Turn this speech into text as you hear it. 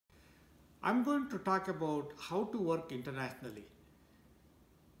I'm going to talk about how to work internationally.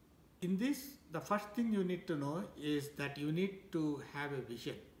 In this, the first thing you need to know is that you need to have a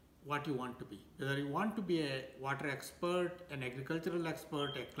vision, what you want to be. Whether you want to be a water expert, an agricultural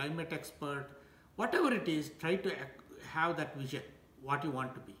expert, a climate expert, whatever it is, try to have that vision, what you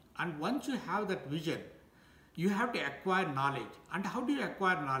want to be. And once you have that vision, you have to acquire knowledge. And how do you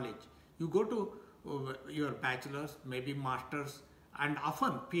acquire knowledge? You go to your bachelor's, maybe master's, and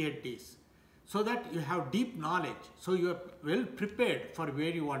often PhDs, so that you have deep knowledge, so you are well prepared for where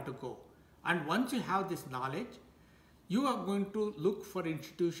you want to go. And once you have this knowledge, you are going to look for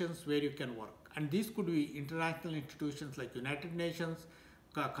institutions where you can work. And these could be international institutions like United Nations,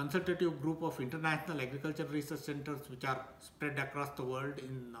 a consultative group of international agriculture research centers which are spread across the world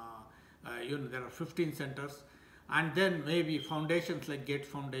in there are 15 centers, and then maybe foundations like Gates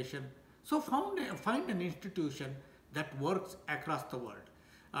Foundation. So find an institution that works across the world,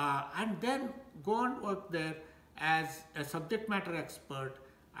 and then go and work there as a subject matter expert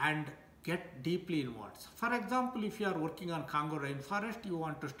and get deeply involved. For example, if you are working on Congo rainforest, you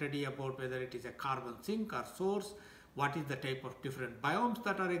want to study about whether it is a carbon sink or source, what is the type of different biomes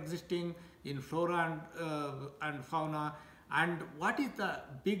that are existing in flora and fauna, and what is the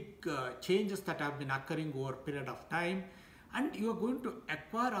big changes that have been occurring over a period of time. And you are going to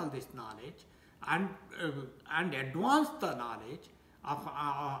acquire all this knowledge and advance the knowledge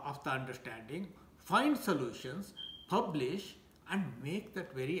of the understanding, find solutions, publish, and make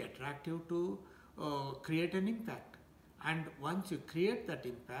that very attractive to create an impact. And once you create that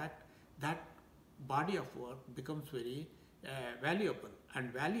impact, that body of work becomes very valuable,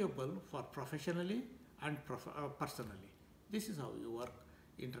 and valuable for professionally and personally. This is how you work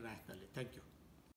internationally. Thank you.